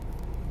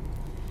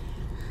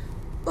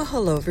Well,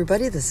 hello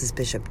everybody, this is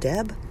Bishop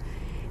Deb,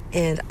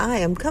 and I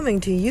am coming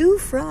to you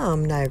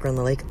from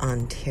Niagara-on-the-Lake,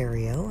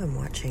 Ontario. I'm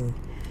watching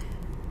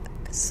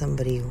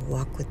somebody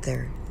walk with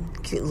their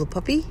cute little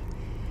puppy.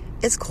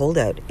 It's cold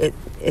out. It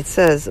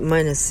says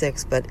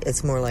 -6, but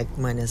it's more like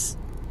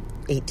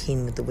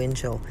 -18 with the wind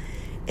chill.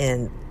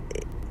 And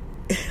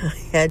I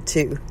had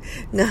to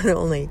not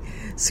only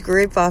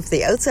scrape off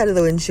the outside of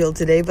the windshield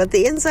today, but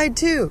the inside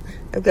too.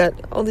 I've got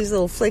all these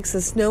little flakes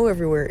of snow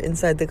everywhere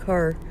inside the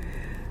car.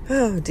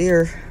 Oh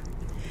dear.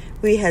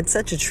 We had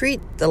such a treat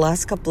the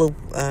last couple of,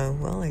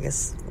 I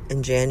guess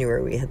in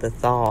January we had the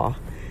thaw.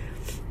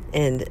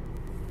 And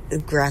the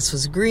grass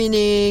was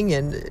greening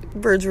and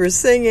birds were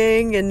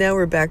singing, and now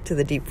we're back to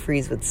the deep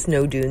freeze with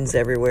snow dunes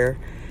everywhere.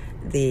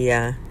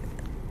 The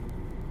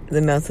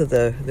mouth of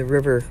the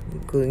river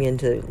going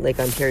into Lake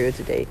Ontario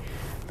today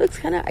looks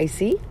kind of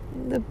icy.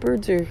 The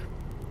birds are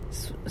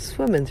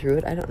swimming through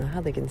it. I don't know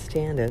how they can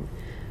stand it,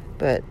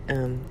 but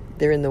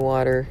they're in the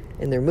water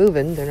and they're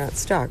moving. They're not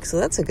stuck, so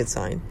that's a good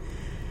sign.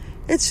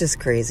 It's just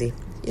crazy.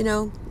 You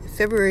know,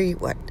 February,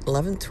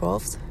 11th,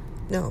 12th?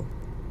 No,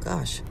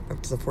 gosh,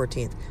 up to the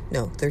 14th.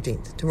 No,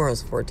 13th.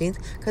 Tomorrow's the 14th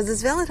because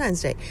it's Valentine's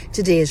Day.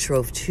 Today is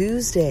Shrove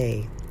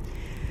Tuesday,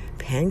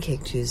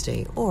 Pancake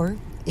Tuesday, or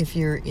if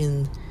you're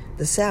in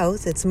the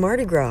South, it's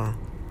Mardi Gras.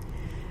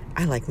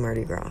 I like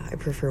Mardi Gras. I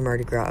prefer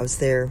Mardi Gras. I was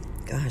there,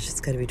 gosh, it's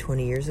got to be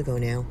 20 years ago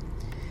now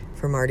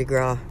for Mardi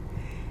Gras.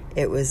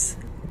 It was,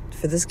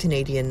 for this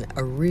Canadian,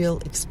 a real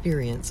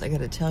experience, I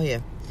got to tell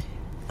you.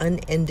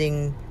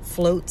 Unending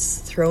floats,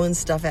 throwing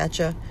stuff at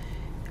you,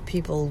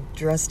 people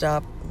dressed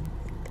up.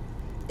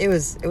 It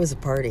was a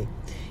party.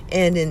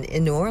 And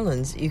in New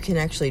Orleans, you can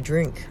actually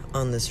drink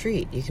on the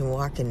street. You can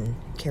walk and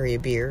carry a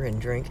beer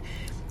and drink.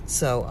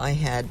 So I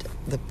had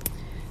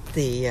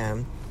it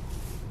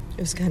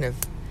was kind of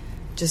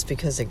just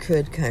because I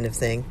could kind of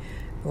thing,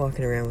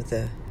 walking around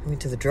I went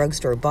to the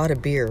drugstore, bought a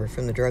beer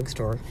from the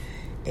drugstore,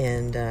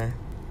 and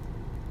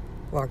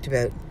walked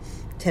about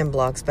 10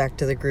 blocks back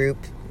to the group,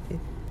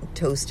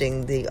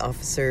 toasting the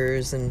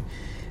officers and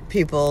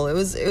people. It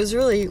was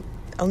really,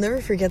 I'll never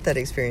forget that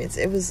experience.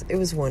 It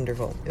was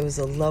wonderful. It was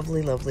a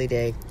lovely, lovely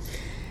day.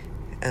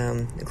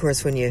 Of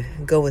course, when you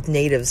go with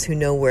natives who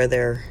know where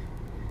the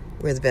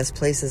best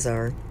places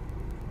are.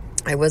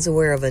 I was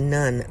aware of a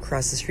nun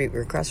across the street. We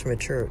were across from a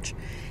church,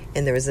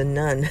 and there was a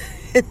nun,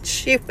 and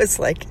she was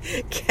like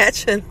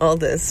catching all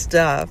this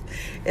stuff.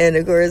 And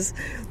of course,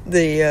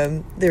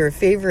 they were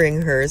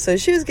favoring her, so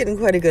she was getting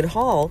quite a good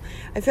haul.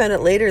 I found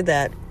out later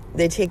that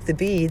they take the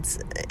beads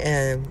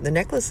and the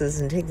necklaces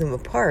and take them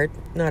apart.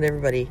 Not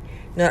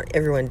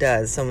everyone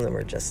does. Some of them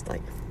are just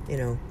like,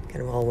 kind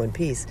of all one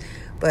piece.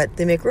 But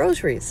they make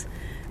rosaries.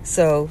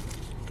 So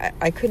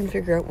I couldn't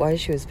figure out why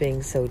she was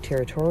being so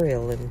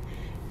territorial and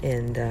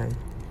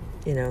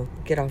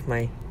get off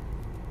my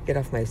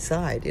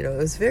side. It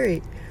was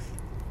very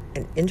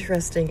an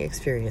interesting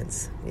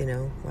experience,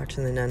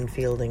 watching the nun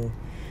fielding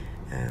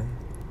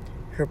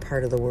her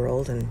part of the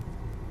world and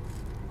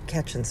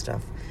catching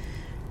stuff.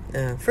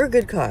 For a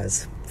good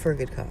cause.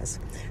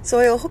 So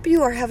I hope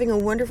you are having a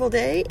wonderful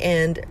day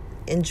and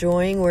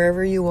enjoying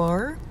wherever you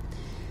are.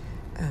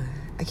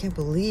 I can't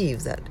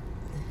believe that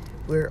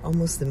we're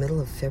almost the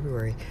middle of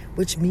February,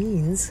 which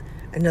means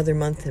another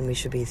month and we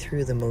should be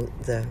through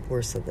the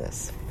worst of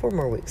this. 4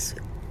 more weeks.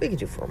 We can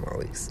do 4 more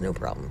weeks. No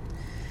problem.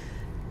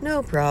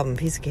 No problem.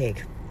 Piece of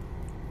cake.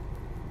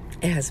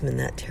 It hasn't been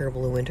that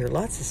terrible a winter.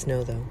 Lots of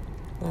snow, though.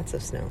 Lots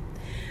of snow.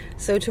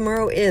 So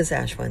tomorrow is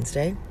Ash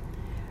Wednesday.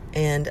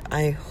 And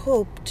I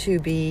hope to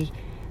be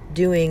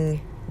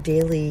doing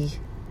daily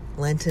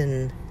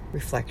Lenten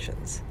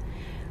reflections.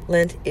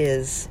 Lent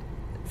is,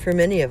 for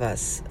many of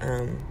us,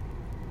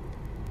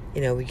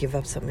 we give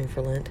up something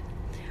for Lent.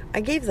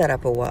 I gave that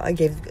up a while. I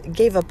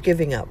gave up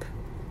giving up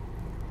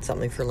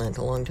something for Lent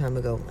a long time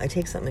ago. I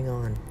take something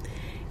on.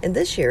 And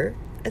this year,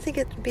 I think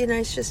it'd be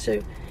nice just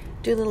to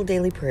do a little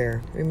daily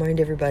prayer. Remind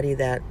everybody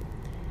that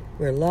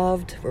we're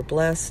loved, we're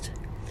blessed.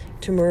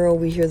 Tomorrow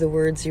we hear the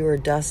words, "You are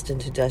dust,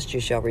 and to dust you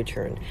shall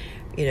return."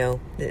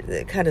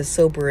 The kind of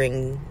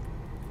sobering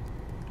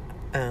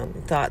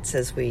thoughts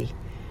as we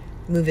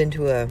move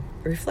into a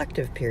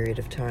reflective period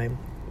of time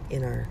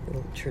in our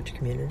little church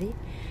community.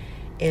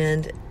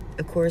 And,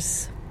 of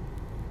course,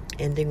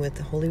 ending with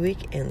the Holy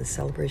Week and the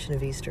celebration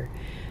of Easter.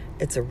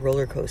 It's a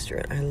roller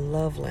coaster. I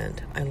love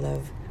Lent. I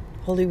love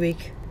Holy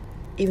Week,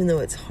 even though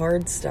it's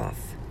hard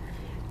stuff.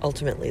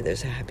 Ultimately,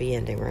 there's a happy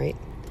ending, right?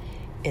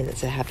 And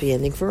it's a happy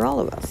ending for all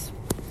of us.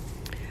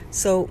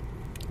 So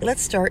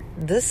let's start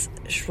this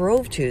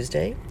Shrove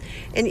Tuesday.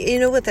 And you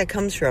know what that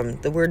comes from?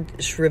 The word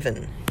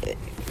shriven.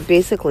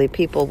 Basically,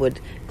 people would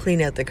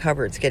clean out the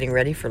cupboards getting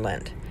ready for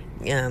Lent.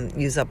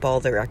 Use up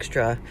all their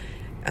extra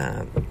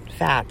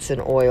fats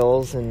and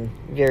oils and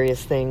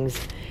various things.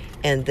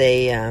 And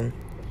they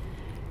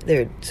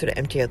would sort of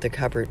empty out the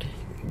cupboard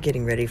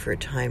getting ready for a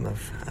time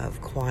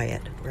of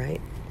quiet,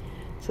 right?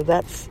 So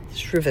that's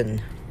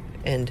shriven.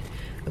 And,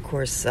 of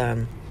course,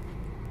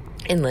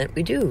 in Lent,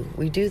 we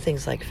do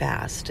things like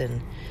fast,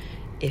 and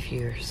if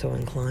you're so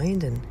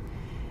inclined, and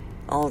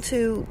all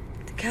to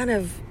kind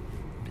of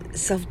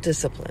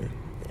self-discipline,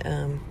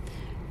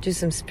 do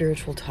some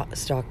spiritual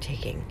stock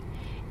taking,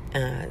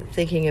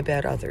 thinking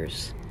about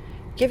others,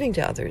 giving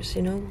to others,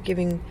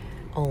 giving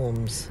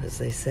alms, as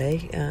they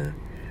say,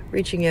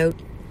 reaching out,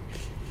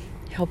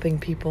 helping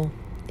people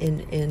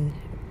in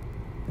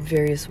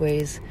various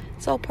ways.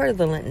 It's all part of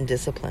the Lenten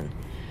discipline.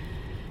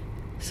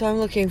 So I'm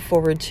looking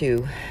forward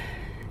to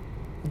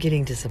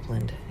getting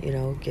disciplined,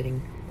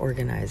 getting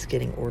organized,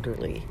 getting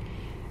orderly,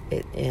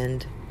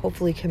 and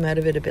hopefully come out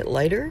of it a bit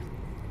lighter,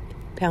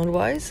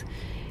 pound-wise,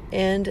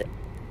 and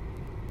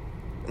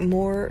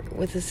more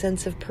with a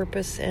sense of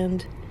purpose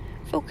and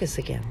focus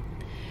again.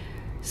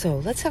 So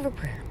let's have a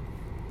prayer.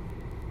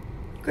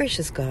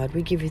 Gracious God,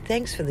 we give you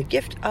thanks for the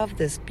gift of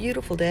this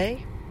beautiful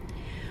day.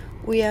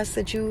 We ask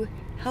that you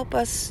help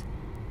us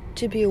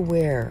to be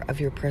aware of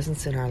your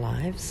presence in our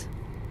lives.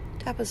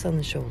 Tap us on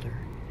the shoulder.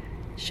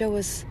 Show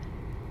us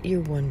your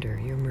wonder,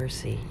 your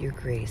mercy, your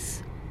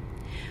grace.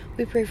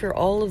 We pray for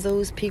all of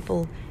those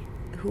people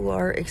who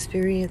are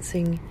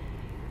experiencing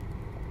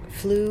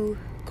flu,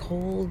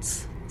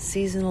 colds,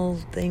 seasonal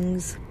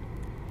things.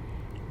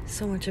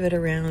 So much of it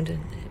around,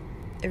 and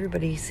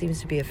everybody seems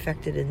to be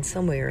affected in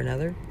some way or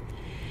another.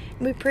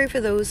 And we pray for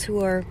those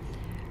who are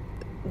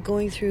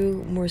going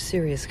through more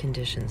serious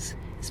conditions.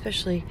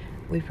 Especially,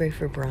 we pray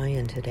for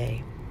Brian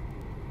today.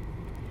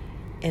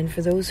 And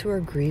for those who are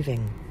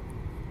grieving,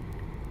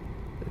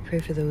 we pray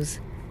for those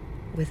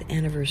with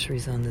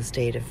anniversaries on this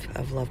date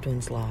of loved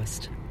ones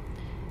lost.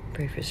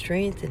 Pray for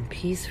strength and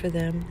peace for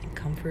them and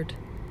comfort.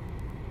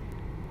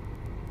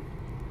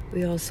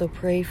 We also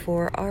pray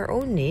for our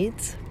own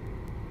needs,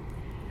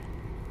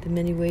 the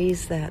many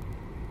ways that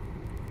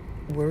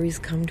worries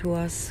come to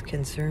us,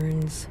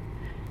 concerns,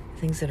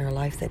 things in our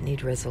life that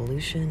need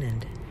resolution,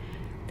 and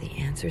the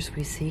answers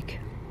we seek.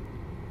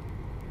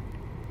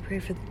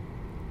 Pray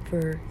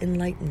for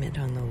enlightenment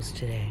on those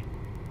today.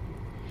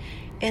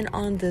 And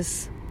on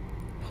this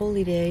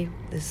holy day,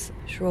 this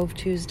Shrove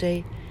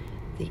Tuesday,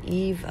 the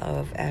eve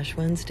of Ash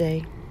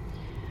Wednesday,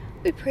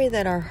 we pray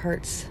that our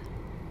hearts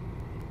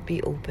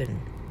be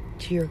open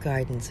to your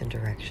guidance and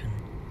direction,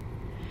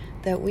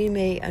 that we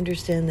may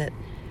understand that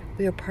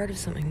we are part of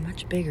something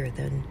much bigger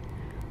than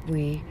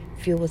we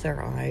feel with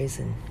our eyes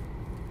and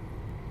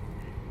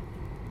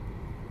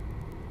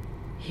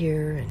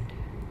hear,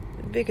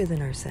 and bigger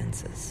than our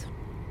senses.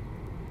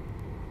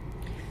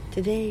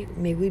 Today,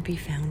 may we be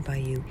found by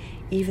you,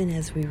 even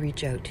as we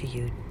reach out to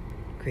you,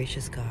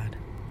 gracious God.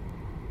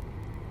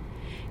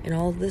 And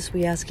all of this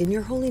we ask in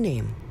your holy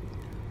name.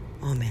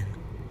 Amen.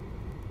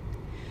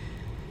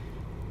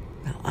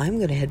 Now, I'm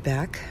going to head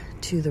back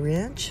to the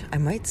ranch. I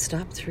might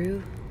stop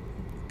through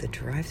the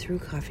drive-through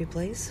coffee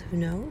place. Who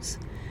knows?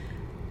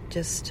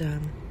 Just,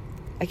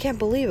 I can't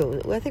believe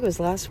it. I think it was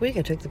last week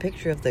I took the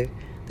picture of the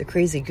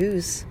crazy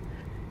goose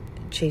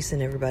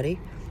chasing everybody.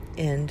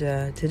 And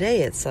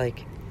today it's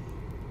like,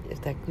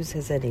 if that goose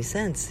has any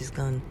sense,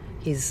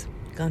 he's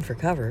gone for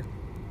cover.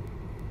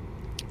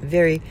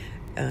 Very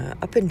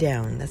up and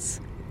down. That's,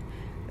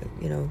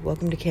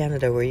 welcome to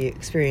Canada, where you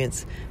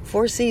experience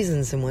 4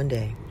 seasons in one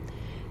day.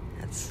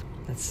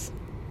 That's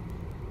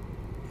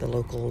the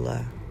local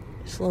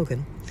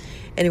slogan.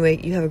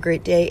 Anyway, you have a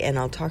great day, and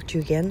I'll talk to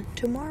you again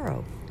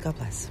tomorrow. God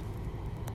bless.